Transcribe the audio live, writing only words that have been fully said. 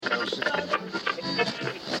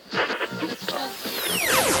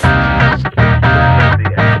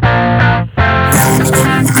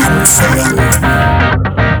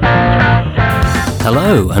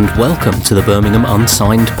Hello and welcome to the Birmingham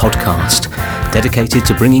Unsigned podcast, dedicated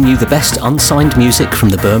to bringing you the best unsigned music from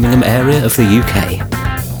the Birmingham area of the UK.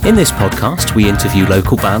 In this podcast, we interview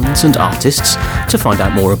local bands and artists to find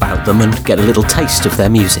out more about them and get a little taste of their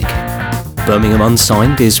music. Birmingham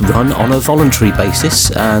Unsigned is run on a voluntary basis,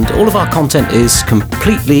 and all of our content is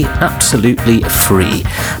completely, absolutely free.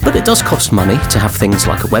 But it does cost money to have things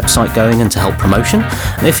like a website going and to help promotion.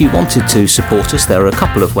 And if you wanted to support us, there are a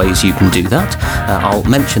couple of ways you can do that. I'll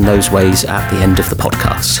mention those ways at the end of the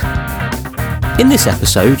podcast. In this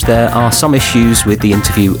episode, there are some issues with the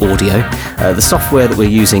interview audio. The software that we're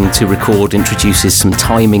using to record introduces some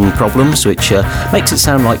timing problems, which makes it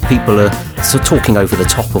sound like people are sort of talking over the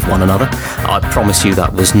top of one another. I promise you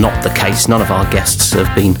that was not the case. None of our guests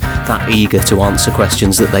have been that eager to answer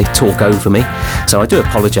questions that they talk over me. So I do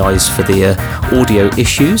apologise for the audio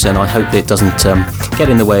issues, and I hope it doesn't get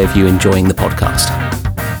in the way of you enjoying the podcast.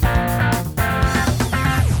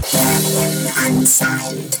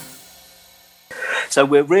 So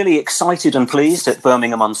we're really excited and pleased at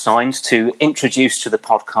Birmingham Unsigned to introduce to the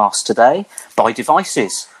podcast today By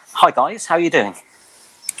Devices. Hi guys, how are you doing?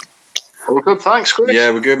 All good, thanks, Chris.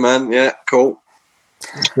 Yeah, we're good, man. Yeah, cool.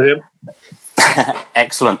 Brilliant.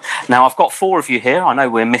 Excellent. Now I've got four of you here. I know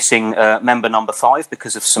we're missing member number 5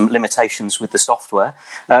 because of some limitations with the software.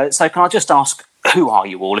 So can I just ask, who are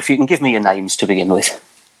you all? If you can give me your names to begin with.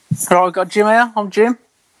 Right, I've got Jim here. I'm Jim.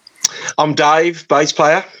 I'm Dave, bass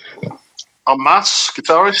player. I'm Matt,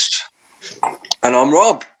 guitarist. And I'm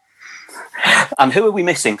Rob. And who are we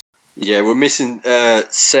missing? Yeah, we're missing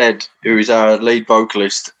Sed, who is our lead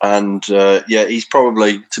vocalist. And yeah, he's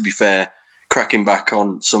probably, to be fair, cracking back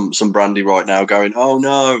on some brandy right now, going, oh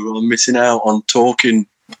no, I'm missing out on talking.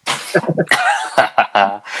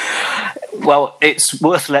 Well, it's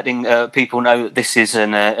worth letting people know that this is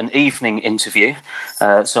an evening interview.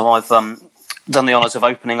 So I've done the honours of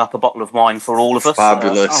opening up a bottle of wine for all of us.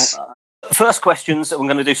 Fabulous. First questions, we're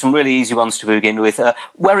going to do some really easy ones to begin with.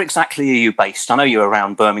 Where exactly are you based? I know you're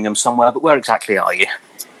around Birmingham somewhere, but where exactly are you?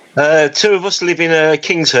 2 of us live in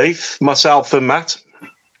Kings Heath, myself and Matt.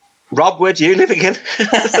 Rob, where do you live again?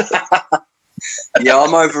 Yeah,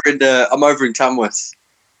 I'm over in Tamworth.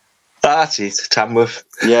 That's it, Tamworth.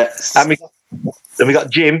 Yeah. And we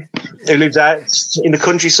got Jim, who lives out in the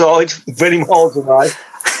countryside, very miles away.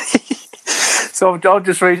 So I've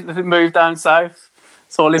just recently moved down south.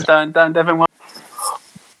 So I live down Devon.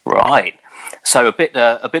 Right. So a bit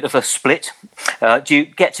of a split. Do you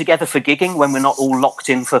get together for gigging when we're not all locked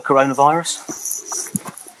in for coronavirus?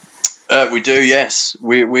 We do, yes.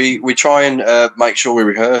 We try and make sure we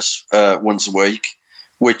rehearse once a week,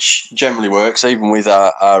 which generally works, even with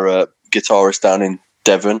our guitarist down in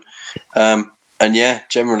Devon. And yeah,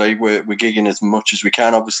 generally we're gigging as much as we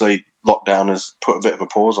can. Obviously, lockdown has put a bit of a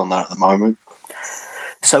pause on that at the moment.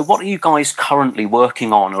 So what are you guys currently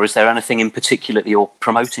working on, or is there anything in particular that you're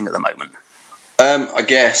promoting at the moment? I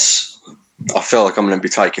guess I feel like I'm going to be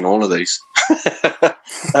taking all of these.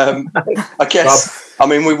 I guess. I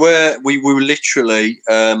mean, we were literally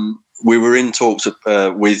we were in talks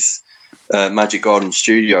with Magic Garden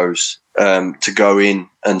Studios to go in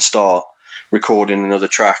and start recording another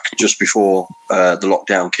track just before the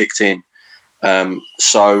lockdown kicked in.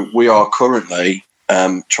 So we are currently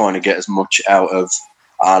trying to get as much out of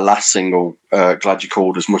our last single, Glad You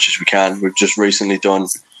Called, as much as we can. We've just recently done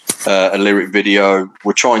a lyric video.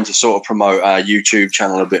 We're trying to sort of promote our YouTube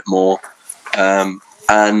channel a bit more.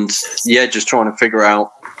 And yeah, just trying to figure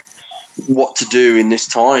out what to do in this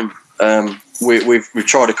time. We've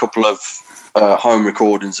tried a couple of home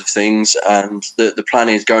recordings of things, and the plan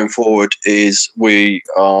is going forward is we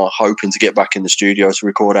are hoping to get back in the studio to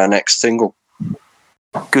record our next single.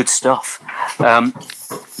 Good stuff.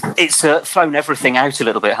 It's thrown everything out a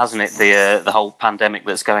little bit, hasn't it? The whole pandemic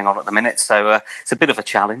that's going on at the minute. So it's a bit of a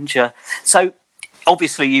challenge. So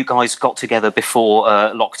obviously you guys got together before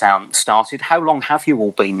lockdown started. How long have you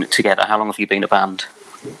all been together? How long have you been a band?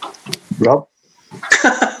 Rob?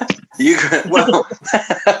 You guys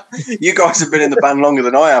have been in the band longer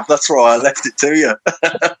than I have. That's why I left it to you.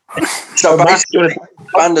 So basically, the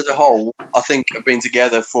band as a whole, I think, have been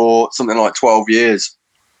together for something like 12 years.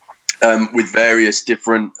 With various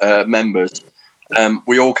different members.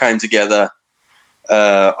 We all came together,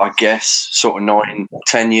 I guess, sort of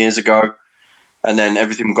 9-10 years ago. And then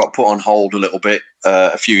everything got put on hold a little bit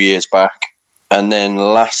a few years back. And then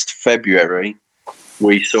last February,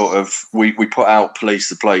 we put out Police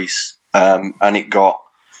the Place, and it got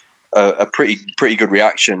a pretty good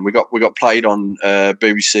reaction. We got played on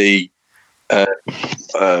BBC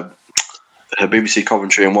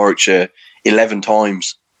Coventry and Warwickshire 11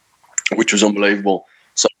 times, which was unbelievable.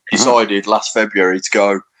 So we decided last February to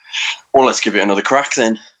go, well, let's give it another crack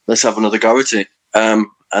then. Let's have another go at it.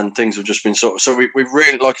 And things have just been so we've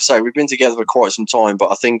really, like I say, we've been together for quite some time,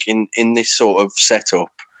 but I think in this sort of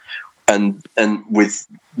setup and with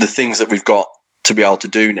the things that we've got to be able to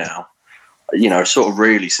do now, you know, sort of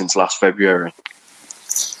really since last February.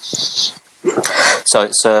 So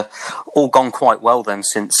it's all gone quite well then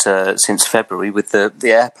since February with the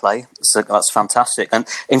airplay. So that's fantastic. And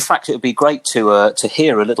in fact, it would be great to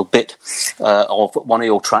hear a little bit of one of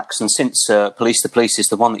your tracks. And since Police the Police is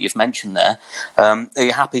the one that you've mentioned there, are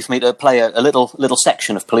you happy for me to play a little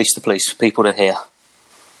section of Police the Police for people to hear?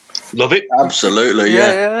 Love it. Absolutely,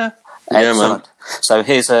 yeah. Excellent. Man. So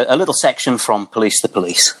here's a little section from Police the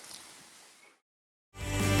Police.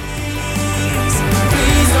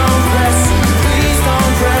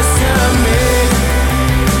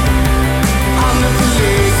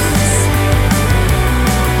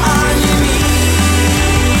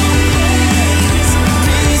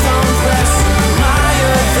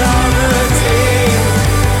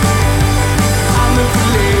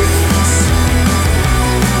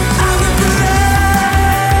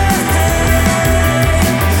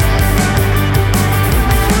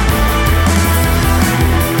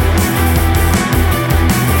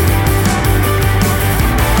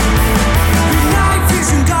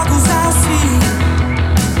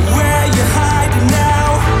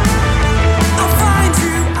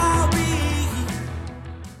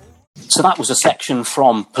 So that was a section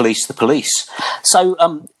from Police the Police. So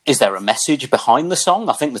is there a message behind the song?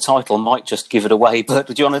 I think the title might just give it away, but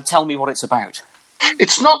do you want to tell me what it's about?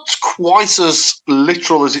 It's not quite as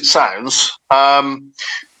literal as it sounds.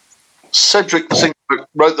 Cedric, the singer,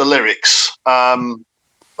 wrote the lyrics. I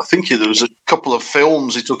think there was a couple of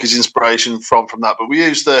films he took his inspiration from that, but we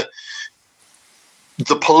used the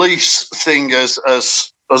police thing as a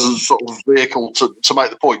sort of vehicle to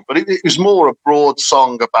make the point. But it was more a broad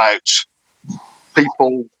song about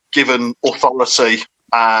people given authority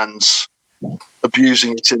and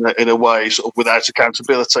abusing it in a way sort of without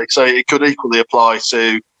accountability. So it could equally apply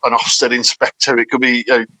to an Ofsted inspector. It could be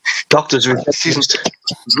doctors. As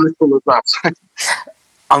little as that.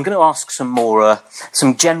 I'm going to ask some more,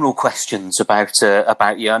 some general questions about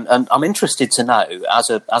you, and I'm interested to know, as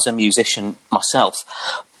a musician myself,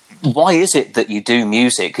 why is it that you do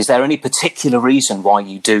music? Is there any particular reason why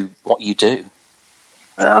you do what you do?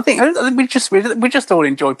 I think we just all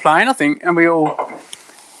enjoy playing. I think, and we all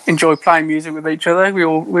enjoy playing music with each other. We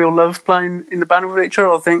all love playing in the band with each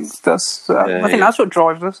other. I think that's that's what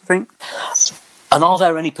drives us. I think. And are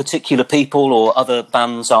there any particular people or other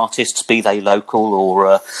bands, artists, be they local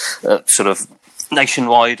or sort of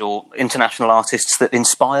nationwide or international artists, that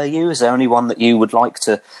inspire you? Is there anyone that you would like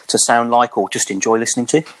to sound like or just enjoy listening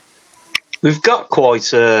to? We've got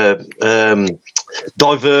quite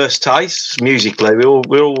diverse tastes musically. We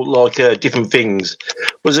all like different things.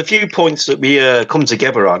 There's a few points that we come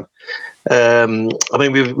together on. I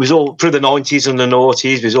mean, we was all through the 90s and the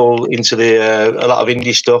noughties. We was all into a lot of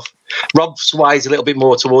indie stuff. Rob sways a little bit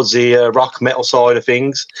more towards the rock metal side of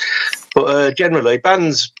things, but generally,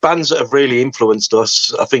 bands that have really influenced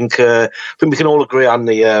us. I think we can all agree on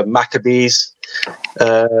the Maccabees,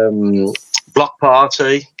 Block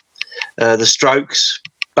Party, the Strokes,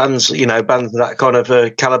 bands of that kind of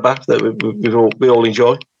calibre that we all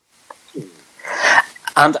enjoy.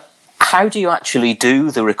 And how do you actually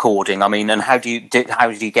do the recording? I mean, and how do you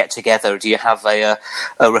get together? Do you have a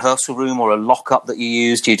rehearsal room or a lock-up that you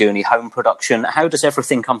use? Do you do any home production? How does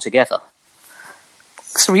everything come together?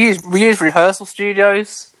 So we use rehearsal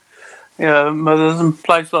studios, Mothers and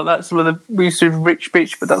places like that. We used to do Rich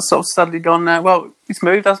Beach, but that's sort of sadly gone now. Well, it's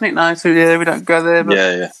moved, hasn't it, now? So yeah, we don't go there.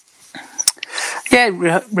 But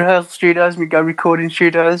rehearsal studios. We go recording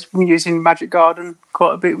studios. We're using Magic Garden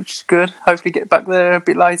quite a bit, which is good. Hopefully get back there a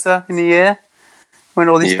bit later in the year when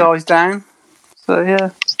all this dies down. So yeah.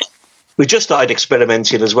 We just started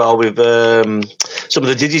experimenting as well with some of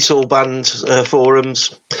the digital band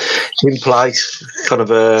forums in place, kind of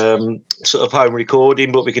sort of home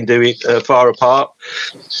recording, but we can do it far apart.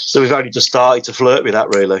 So we've only just started to flirt with that,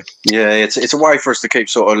 really. Yeah, it's a way for us to keep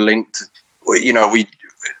sort of linked.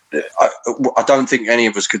 I don't think any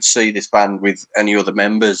of us could see this band with any other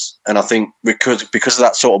members, and I think because of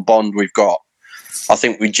that sort of bond we've got, I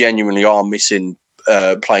think we genuinely are missing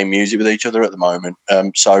playing music with each other at the moment.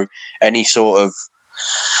 So any sort of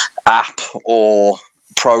app or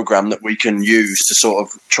program that we can use to sort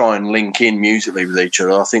of try and link in musically with each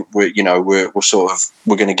other. I think we're going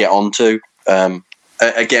to get onto.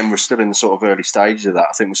 Again, we're still in the sort of early stages of that.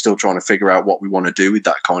 I think we're still trying to figure out what we want to do with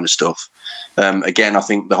that kind of stuff. Again, I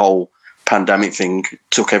think the whole pandemic thing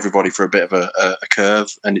took everybody for a bit of a curve,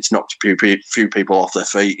 and it's knocked a few people off their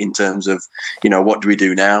feet in terms of, what do we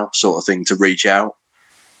do now, sort of thing, to reach out.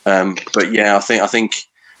 But yeah, I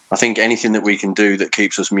think anything that we can do that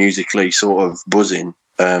keeps us musically sort of buzzing,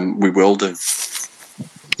 we will do.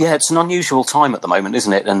 Yeah, it's an unusual time at the moment,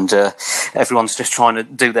 isn't it? And everyone's just trying to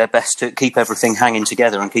do their best to keep everything hanging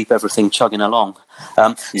together and keep everything chugging along.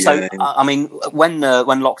 So, I mean, when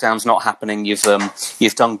lockdown's not happening, you've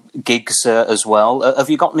done gigs as well. Have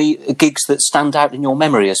you got any gigs that stand out in your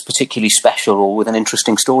memory as particularly special or with an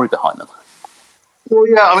interesting story behind them? Well,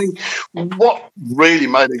 yeah, I mean, what really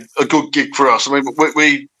made a good gig for us, I mean,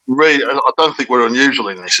 we really, I don't think we're unusual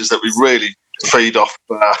in this, is that we really feed off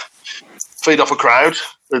a crowd,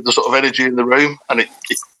 the sort of energy in the room, and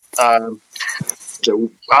so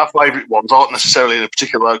our favourite ones aren't necessarily in a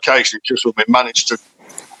particular location. It's just when we managed to,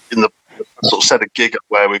 in the sort of set a gig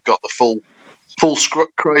where we've got the full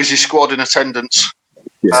crazy squad in attendance,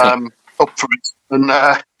 up for it. And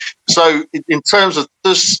so, in terms of,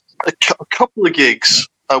 there's a couple of gigs.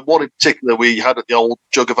 One in particular we had at the old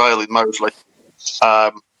Jug of Ale in Moseley.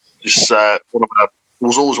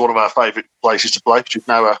 Was always one of our favourite places to play, which is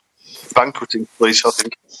now a banqueting place, I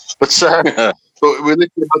think. But we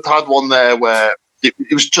literally had one there where it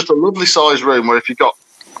was just a lovely sized room where if you got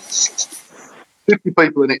 50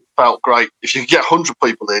 people in, it felt great. If you could get 100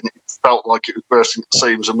 people in, it felt like it was bursting at the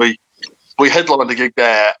seams. And we headlined a gig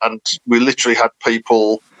there, and we literally had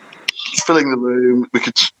people filling the room.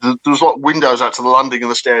 There was like windows out to the landing and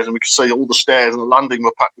the stairs, and we could see all the stairs and the landing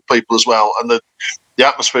were packed with people as well. And the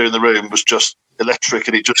atmosphere in the room was just electric,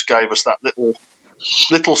 and it just gave us that little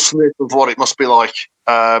sniff of what it must be like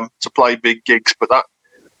to play big gigs. But that,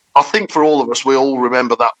 I think, for all of us, we all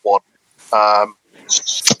remember that one.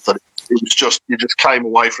 That it was just, you just came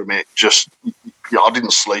away from it. I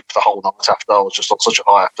didn't sleep the whole night after. I was just on such a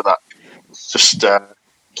high after that.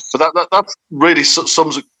 But that really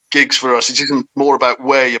sums up gigs for us. It isn't more about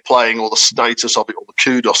where you're playing or the status of it or the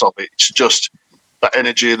kudos of it. It's just that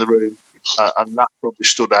energy in the room, and that probably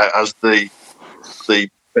stood out as the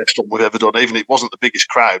best one we've ever done. Even it wasn't the biggest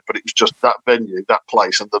crowd, but it was just that venue, that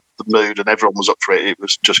place, and the mood, and everyone was up for it. It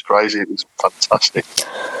was just crazy. It was fantastic.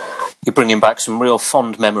 You're bringing back some real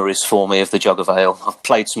fond memories for me of the Jug of Ale. I've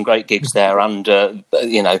played some great gigs there, and been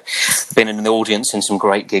in the audience in some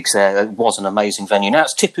great gigs there. It was an amazing venue. Now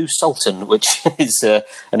it's Tipu Sultan, which is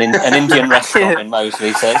an Indian restaurant in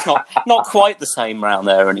Moseley, so it's not quite the same round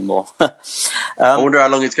there anymore. I wonder how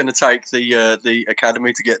long it's going to take the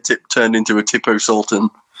academy to get turned into a Tipu Sultan.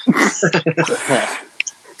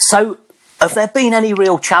 So, have there been any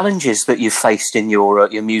real challenges that you've faced in your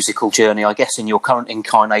musical journey? I guess in your current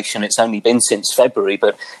incarnation, it's only been since February,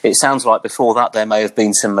 but it sounds like before that there may have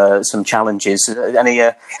been some challenges.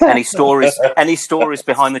 Any stories? Any stories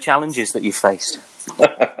behind the challenges that you've faced?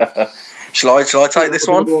 Shall I take this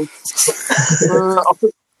one? Was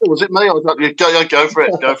it me? Go for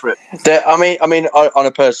it. Go for it. I mean, on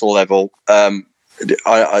a personal level, I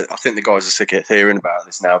think the guys are sick of hearing about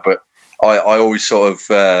this now, but I always sort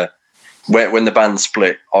of. When the band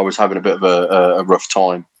split, I was having a bit of a rough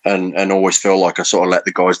time, and always feel like I sort of let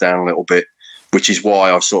the guys down a little bit, which is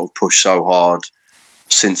why I've sort of pushed so hard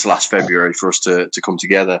since last February for us to come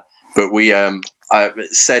together. But we,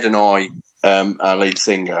 Sed and I, our lead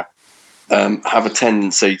singer, have a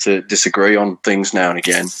tendency to disagree on things now and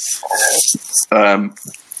again.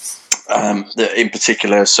 In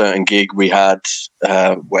particular, a certain gig we had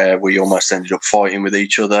where we almost ended up fighting with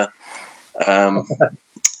each other.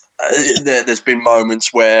 There's been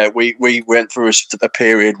moments where we went through a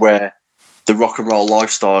period where the rock and roll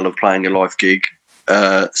lifestyle of playing a live gig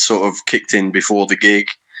sort of kicked in before the gig,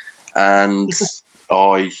 and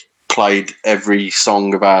I played every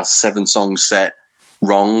song of our 7-song set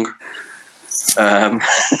wrong. Matt,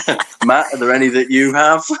 are there any that you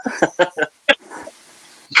have?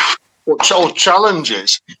 What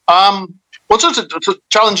challenges?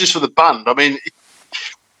 Challenges for the band? I mean,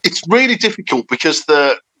 it's really difficult because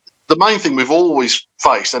the main thing we've always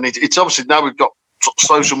faced, and it's obviously now we've got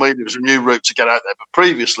social media as a new route to get out there, but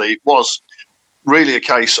previously it was really a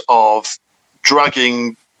case of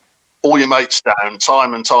dragging all your mates down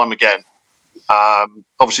time and time again,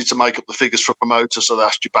 obviously to make up the figures for promoters, so they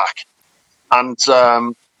asked you back. And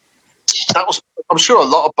that was, I'm sure a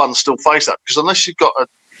lot of bands still face that, because unless you've got a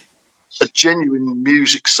genuine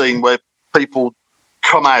music scene where people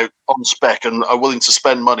come out on spec and are willing to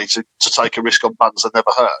spend money to take a risk on bands they've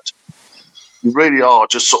never heard. You really are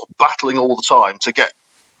just sort of battling all the time to get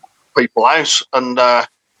people out. And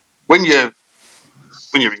when you're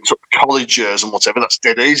in sort of college years and whatever, that's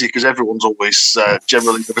dead easy because everyone's always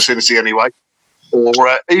generally in the vicinity anyway. Or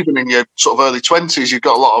even in your sort of early 20s, you've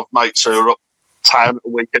got a lot of mates who are up town at the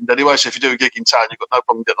weekend anyway. So if you do a gig in town, you've got no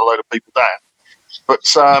problem getting a load of people down. But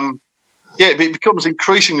it becomes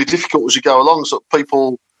increasingly difficult as you go along. So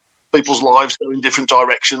people's lives go in different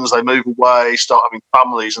directions. They move away, start having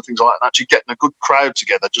families and things like that. And actually getting a good crowd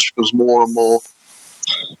together just becomes more and more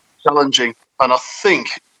challenging. And I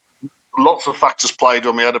think lots of factors played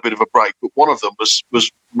when we had a bit of a break, but one of them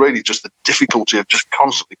was really just the difficulty of just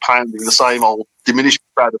constantly pounding the same old diminishing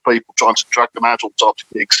crowd of people, trying to drag them out all types of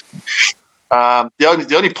gigs.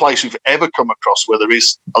 The only place we've ever come across where there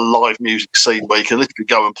is a live music scene where you can literally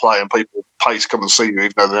go and play and people pay to come and see you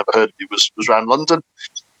even though they've never heard of you was around London,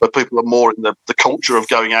 where people are more in the culture of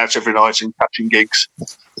going out every night and catching gigs.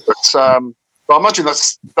 But I imagine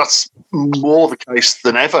that's more the case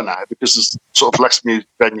than ever now because there's sort of less music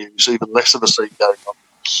venues, even less of a scene going on.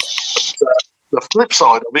 But, the flip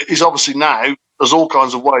side of it is obviously now there's all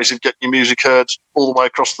kinds of ways of getting your music heard all the way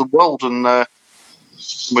across the world, and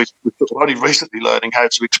we're only recently learning how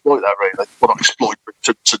to exploit that. Really, well, not exploit,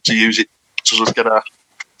 but to use it to sort of get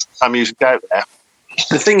our music out there.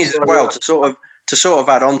 The thing is, as well, to sort of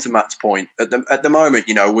add on to Matt's point, at the moment,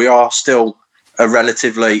 we are still a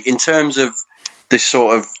relatively, in terms of this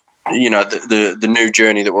sort of, the new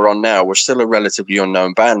journey that we're on now, we're still a relatively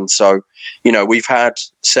unknown band. So, we've had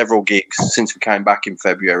several gigs since we came back in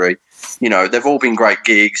February. They've all been great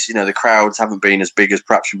gigs. The crowds haven't been as big as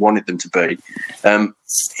perhaps we wanted them to be.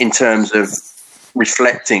 In terms of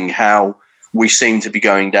reflecting how we seem to be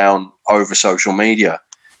going down over social media,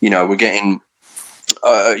 we're getting,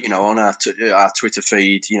 on our Twitter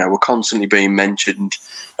feed, we're constantly being mentioned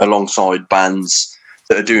alongside bands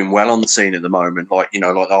that are doing well on the scene at the moment, like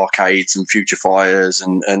Arcades and Future Fires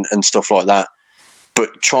and stuff like that.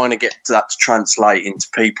 But trying to get that to translate into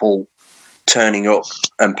people turning up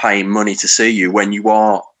and paying money to see you when you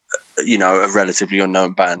are, a relatively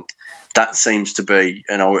unknown band, that seems to be,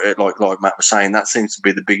 like Matt was saying, that seems to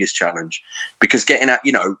be the biggest challenge. Because getting at,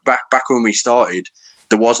 back when we started,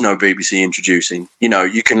 there was no BBC introducing.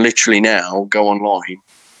 You can literally now go online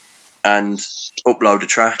and upload a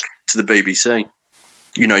track to the BBC.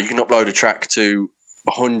 You can upload a track to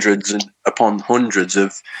hundreds and upon hundreds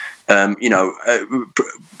of,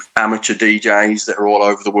 amateur DJs that are all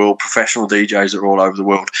over the world, professional DJs that are all over the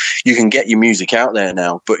world. You can get your music out there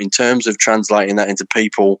now. But in terms of translating that into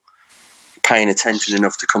people paying attention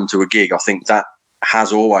enough to come to a gig, I think that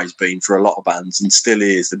has always been for a lot of bands and still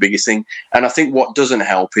is the biggest thing. And I think what doesn't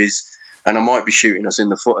help is, and I might be shooting us in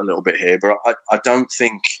the foot a little bit here, but I don't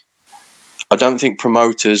think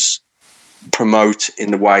promoters promote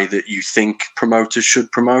in the way that you think promoters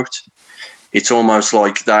should promote. It's almost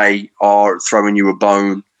like they are throwing you a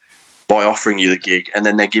bone by offering you the gig, and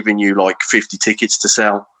then they're giving you like 50 tickets to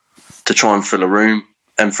sell to try and fill a room.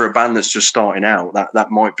 And for a band that's just starting out,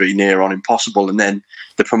 that might be near on impossible. And then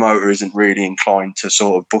the promoter isn't really inclined to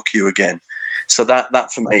sort of book you again. So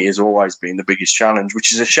that for me has always been the biggest challenge,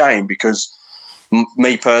 which is a shame because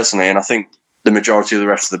me personally, and I think the majority of the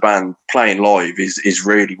rest of the band, playing live is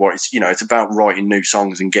really what it's, it's about writing new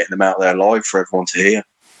songs and getting them out there live for everyone to hear.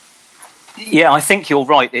 Yeah, I think you're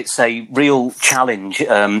right. It's a real challenge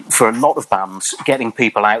for a lot of bands getting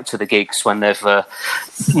people out to the gigs when they've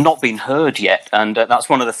not been heard yet. And that's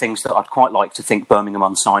one of the things that I'd quite like to think Birmingham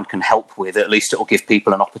Unsigned can help with. At least it'll give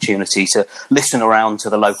people an opportunity to listen around to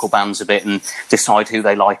the local bands a bit and decide who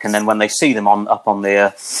they like. And then when they see them up on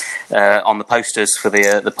the posters for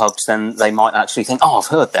the pubs, then they might actually think, "Oh, I've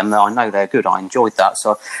heard them. I know they're good. I enjoyed that."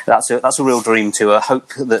 So that's a real dream to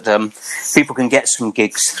hope that people can get some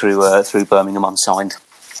gigs through Birmingham Unsigned.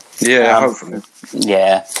 Yeah, hopefully.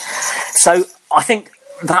 Yeah. So I think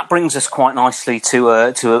that brings us quite nicely to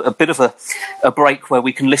a bit of a break where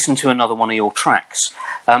we can listen to another one of your tracks.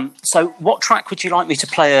 So what track would you like me to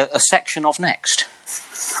play a section of next?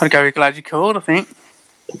 I'd go with Glad You Called, I think.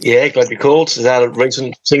 Yeah, Glad You Called. Is that a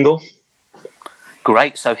recent single?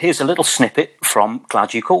 Great. So here's a little snippet from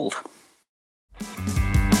Glad You Called.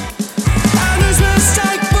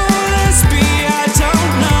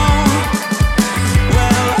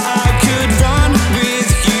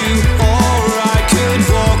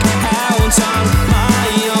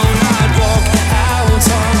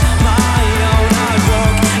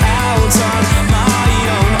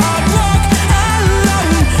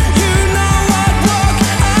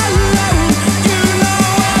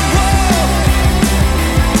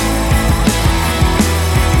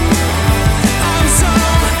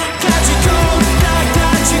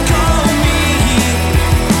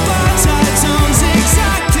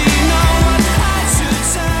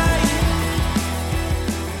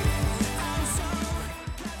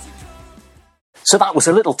 So that was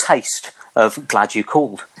a little taste of Glad You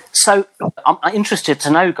Called. So I'm interested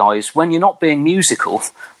to know, guys, when you're not being musical,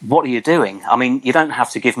 what are you doing? I mean, you don't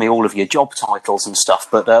have to give me all of your job titles and stuff,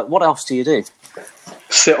 but what else do you do?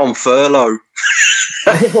 Sit on furlough.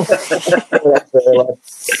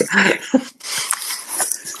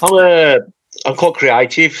 I'm quite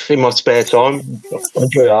creative in my spare time. I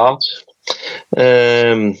enjoy art.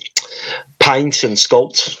 Paint and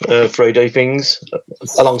sculpt 3D things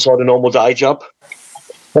alongside a normal day job.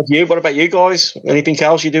 What about you guys? Anything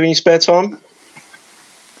else you do in your spare time?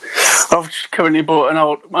 I've just currently bought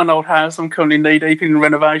an old house. I'm currently knee deep in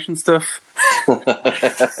renovation stuff.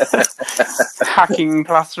 Hacking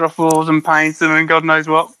plaster off walls and painting and God knows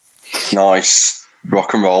what. Nice.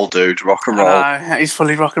 Rock and roll, dude. Rock and roll. It's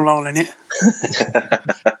fully rock and roll, isn't it?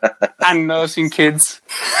 And nursing kids.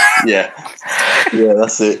 Yeah,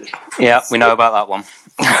 that's it. Yeah, we know about that one.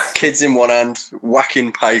 Kids in one hand,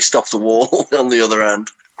 whacking paste off the wall on the other hand.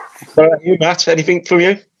 You, Matt, anything from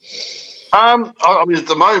you? I mean, at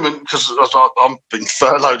the moment, because I'm being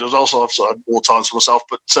furloughed as well, so I've sort of had more time to myself,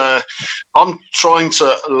 but I'm trying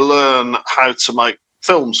to learn how to make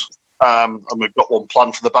films. And we've got one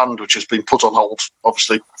planned for the band, which has been put on hold,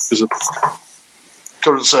 obviously, because of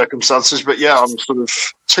current circumstances. But yeah, I'm sort of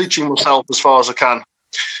teaching myself as far as I can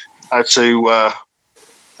how to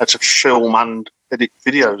film and edit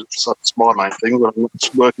videos. So that's my main thing. I'm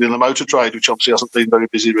working in the motor trade, which obviously hasn't been very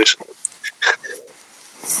busy recently.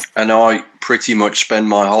 And I pretty much spend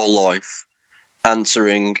my whole life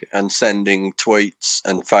answering and sending tweets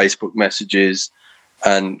and Facebook messages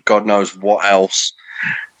and God knows what else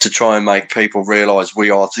to try and make people realise we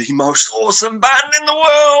are the most awesome band in the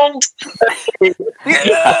world.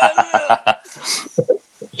 Yeah.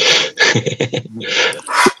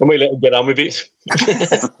 Can we let them get on with it?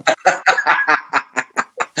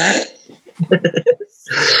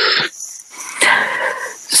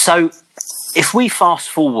 So, if we fast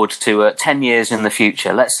forward to 10 years in the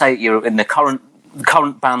future, let's say you're in the current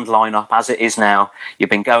band lineup as it is now. You've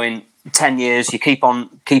been going 10 years. You keep on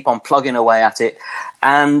plugging away at it,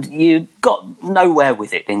 and you got nowhere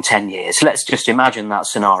with it in 10 years. Let's just imagine that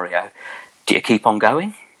scenario. Do you keep on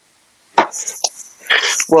going?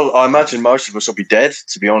 Well, I imagine most of us will be dead,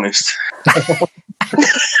 to be honest.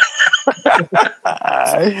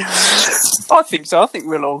 I think so. I think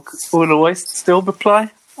we'll always still be playing.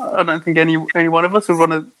 I don't think any one of us would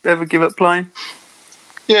want to ever give up playing.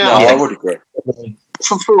 Yeah, No, I would agree.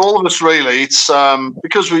 For all of us, really, it's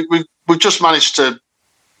because we've just managed to,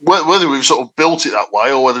 whether we've sort of built it that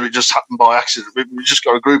way or whether it just happened by accident, we've just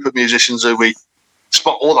got a group of musicians who we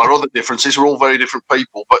spot all our other differences. We're all very different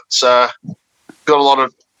people, but got a lot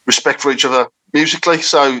of respect for each other musically.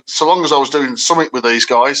 So long as I was doing something with these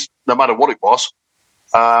guys, no matter what it was,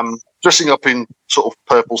 dressing up in sort of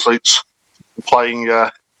purple suits and playing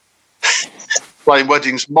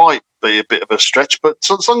weddings might be a bit of a stretch, but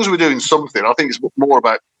as long as we're doing something, I think it's more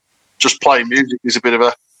about just playing music is a bit of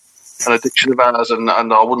an addiction of ours, and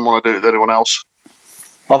I wouldn't want to do it with anyone else.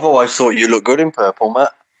 I've always thought you look good in purple,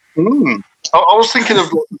 Matt. I was thinking of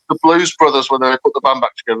the Blues Brothers when they put the band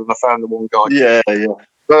back together and I found the one guy. Yeah.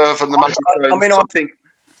 And the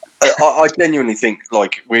I genuinely think,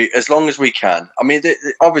 like, as long as we can. I mean,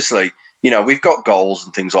 obviously, we've got goals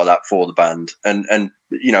and things like that for the band, and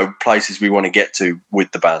places we want to get to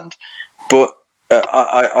with the band. But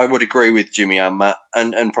I would agree with Jimmy and Matt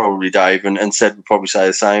and probably Dave and Seb would probably say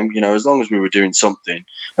the same. As long as we were doing something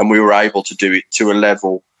and we were able to do it to a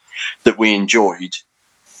level that we enjoyed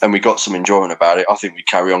and we got some enjoyment about it, I think we'd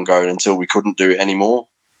carry on going until we couldn't do it anymore.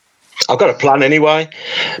 I've got a plan anyway.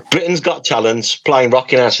 Britain's Got Talent, playing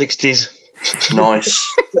rock in our 60s. Nice.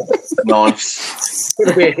 Nice.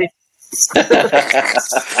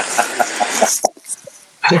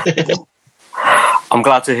 I'm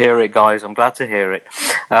glad to hear it, guys. I'm glad to hear it.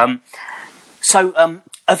 So,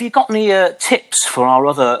 have you got any tips for our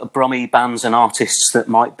other Brummy bands and artists that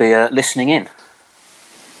might be listening in?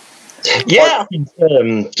 Yeah,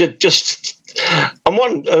 just on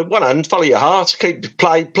one hand, follow your heart.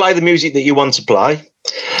 Play the music that you want to play,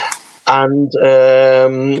 and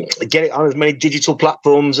get it on as many digital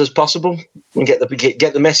platforms as possible, and get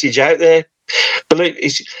the message out there.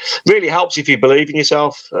 It really helps if you believe in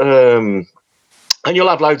yourself. And you'll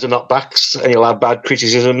have loads of knockbacks, and you'll have bad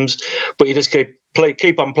criticisms, but you just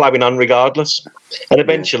keep on ploughing on regardless, and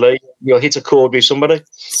eventually you'll hit a chord with somebody.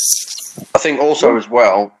 I think also as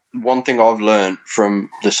well, one thing I've learned from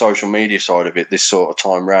the social media side of it this sort of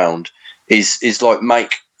time round is like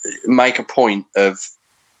make a point of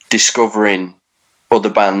discovering other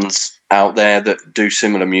bands out there that do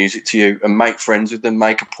similar music to you, and make friends with them.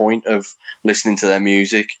 Make a point of listening to their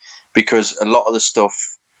music, because a lot of the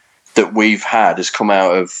stuff that we've had has come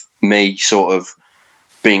out of me sort of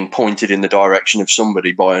being pointed in the direction of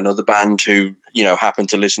somebody by another band who, you know, happened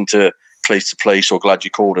to listen to Police to Police or Glad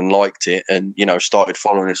You Called and liked it, and, you know, started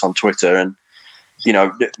following us on Twitter. And, you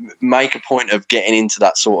know, make a point of getting into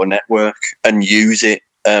that sort of network and use it.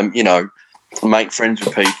 You know, make friends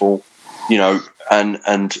with people, you know,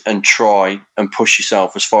 and try and push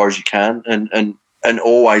yourself as far as you can, and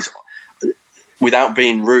always, without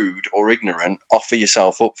being rude or ignorant, offer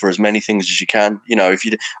yourself up for as many things as you can. You know,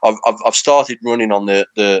 I've started running on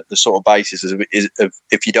the sort of basis of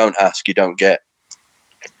if you don't ask, you don't get.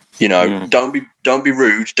 You know, don't be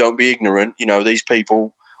rude, don't be ignorant. You know, these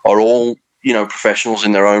people are all, you know, professionals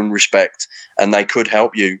in their own respect, and they could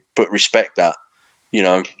help you, but respect that. You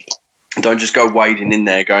know, don't just go wading in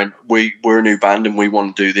there going, we're a new band and we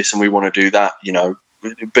want to do this and we want to do that. You know,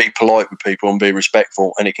 be polite with people and be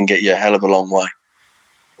respectful, and it can get you a hell of a long way.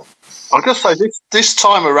 I've got to say, this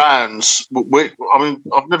time around,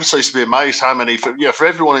 I've never ceased to be amazed how many, for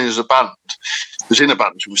everyone who's in a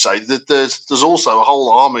band, should we say, that there's also a whole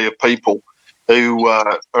army of people who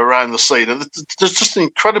are around the scene, and there's just an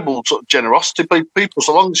incredible sort of generosity. People,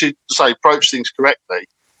 so long as you approach things correctly,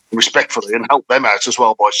 respectfully, and help them out as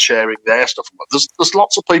well by sharing their stuff. There's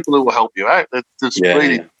lots of people who will help you out. There's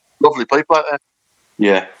really lovely people out there.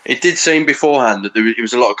 Yeah, it did seem beforehand that it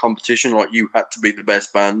was a lot of competition. Like, you had to be the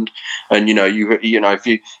best band, and you know,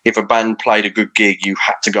 if a band played a good gig, you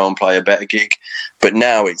had to go and play a better gig. But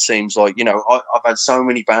now it seems like, you know, I've had so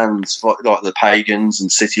many bands like the Pagans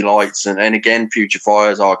and City Lights, and again Future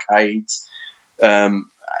Fires, Arcades,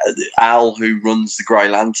 Al, who runs the Grey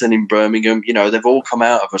Lantern in Birmingham. You know, they've all come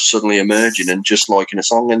out of us suddenly emerging and just liking a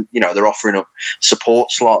song, and you know, they're offering up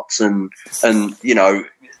support slots and you know,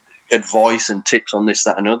 advice and tips on this,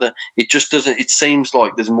 that, and other. It just doesn't. It seems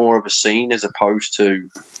like there's more of a scene as opposed to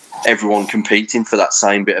everyone competing for that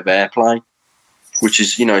same bit of airplay, which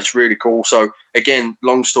is, you know, it's really cool. So again,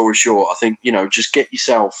 long story short, I think, you know, just get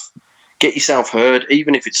yourself heard,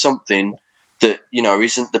 even if it's something that, you know,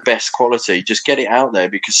 isn't the best quality. Just get it out there,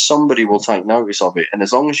 because somebody will take notice of it, and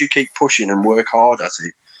as long as you keep pushing and work hard at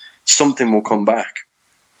it, something will come back.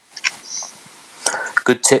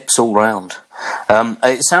 Good tips all round.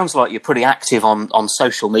 It sounds like you're pretty active on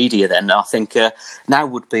social media then. I think now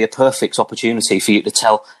would be a perfect opportunity for you to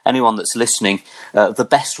tell anyone that's listening the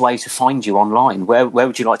best way to find you online. Where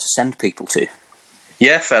would you like to send people to?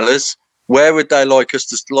 Yeah, fellas, where would they like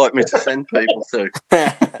me to send people to?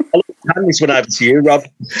 I'll hand this one over to you, Rob.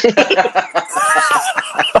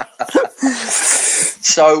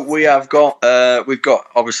 So we've got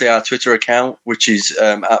obviously our Twitter account, which is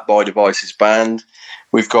at By Devices Band.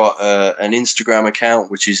 We've got an Instagram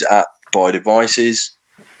account, which is at By Devices.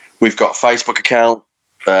 We've got a Facebook account,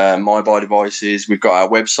 My By Devices. We've got our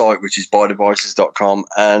website, which is bydevices.com,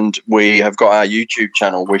 and we have got our YouTube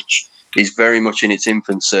channel, which is very much in its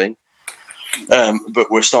infancy,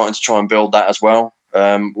 but we're starting to try and build that as well.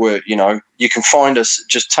 You can find us,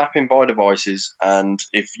 just tap in By Devices, and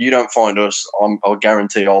if you don't find us, I'll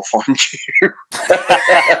guarantee I'll find you.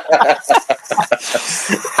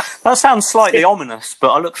 That sounds slightly ominous,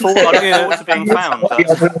 but I look forward to being found.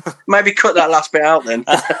 Maybe cut that last bit out then.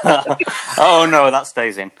 Oh no, that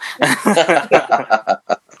stays in.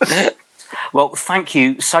 Well, thank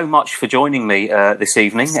you so much for joining me this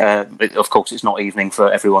evening. Of course, it's not evening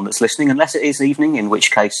for everyone that's listening, unless it is evening, in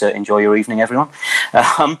which case, enjoy your evening, everyone.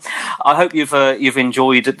 I hope you've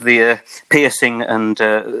enjoyed the piercing and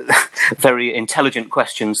very intelligent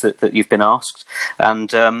questions that you've been asked,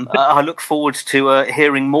 and I look forward to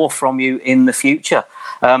hearing more from you in the future.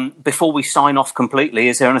 Before we sign off completely,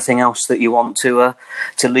 is there anything else that you want to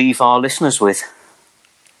leave our listeners with?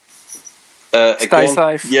 Stay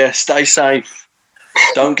safe. Yeah, stay safe.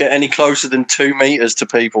 Don't get any closer than 2 meters to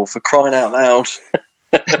people, for crying out loud.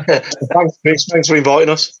 Thanks, Chris. Thanks for inviting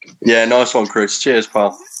us. Yeah, nice one, Chris. Cheers,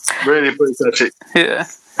 pal. Really appreciate it. Yeah.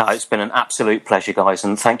 It's been an absolute pleasure, guys,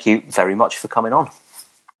 and thank you very much for coming on.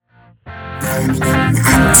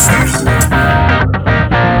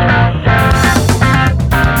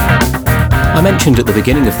 I mentioned at the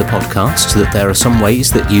beginning of the podcast that there are some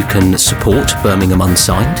ways that you can support Birmingham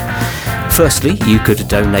Unsigned. Firstly, you could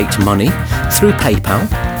donate money through PayPal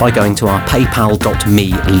by going to our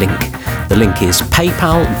paypal.me link. The link is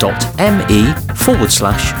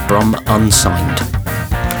paypal.me/BrumUnsigned.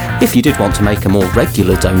 If you did want to make a more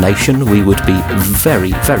regular donation, we would be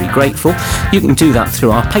very, very grateful. You can do that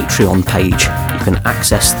through our Patreon page. You can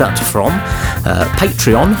access that from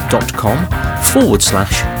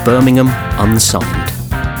patreon.com/Birmingham Unsigned.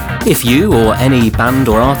 If you or any band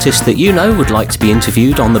or artist that you know would like to be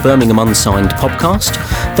interviewed on the Birmingham Unsigned podcast,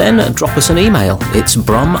 then drop us an email. It's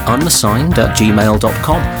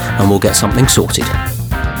brumunsigned@gmail.com and we'll get something sorted.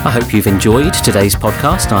 I hope you've enjoyed today's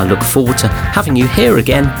podcast. I look forward to having you here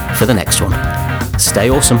again for the next one.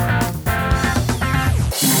 Stay awesome.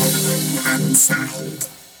 Unsigned.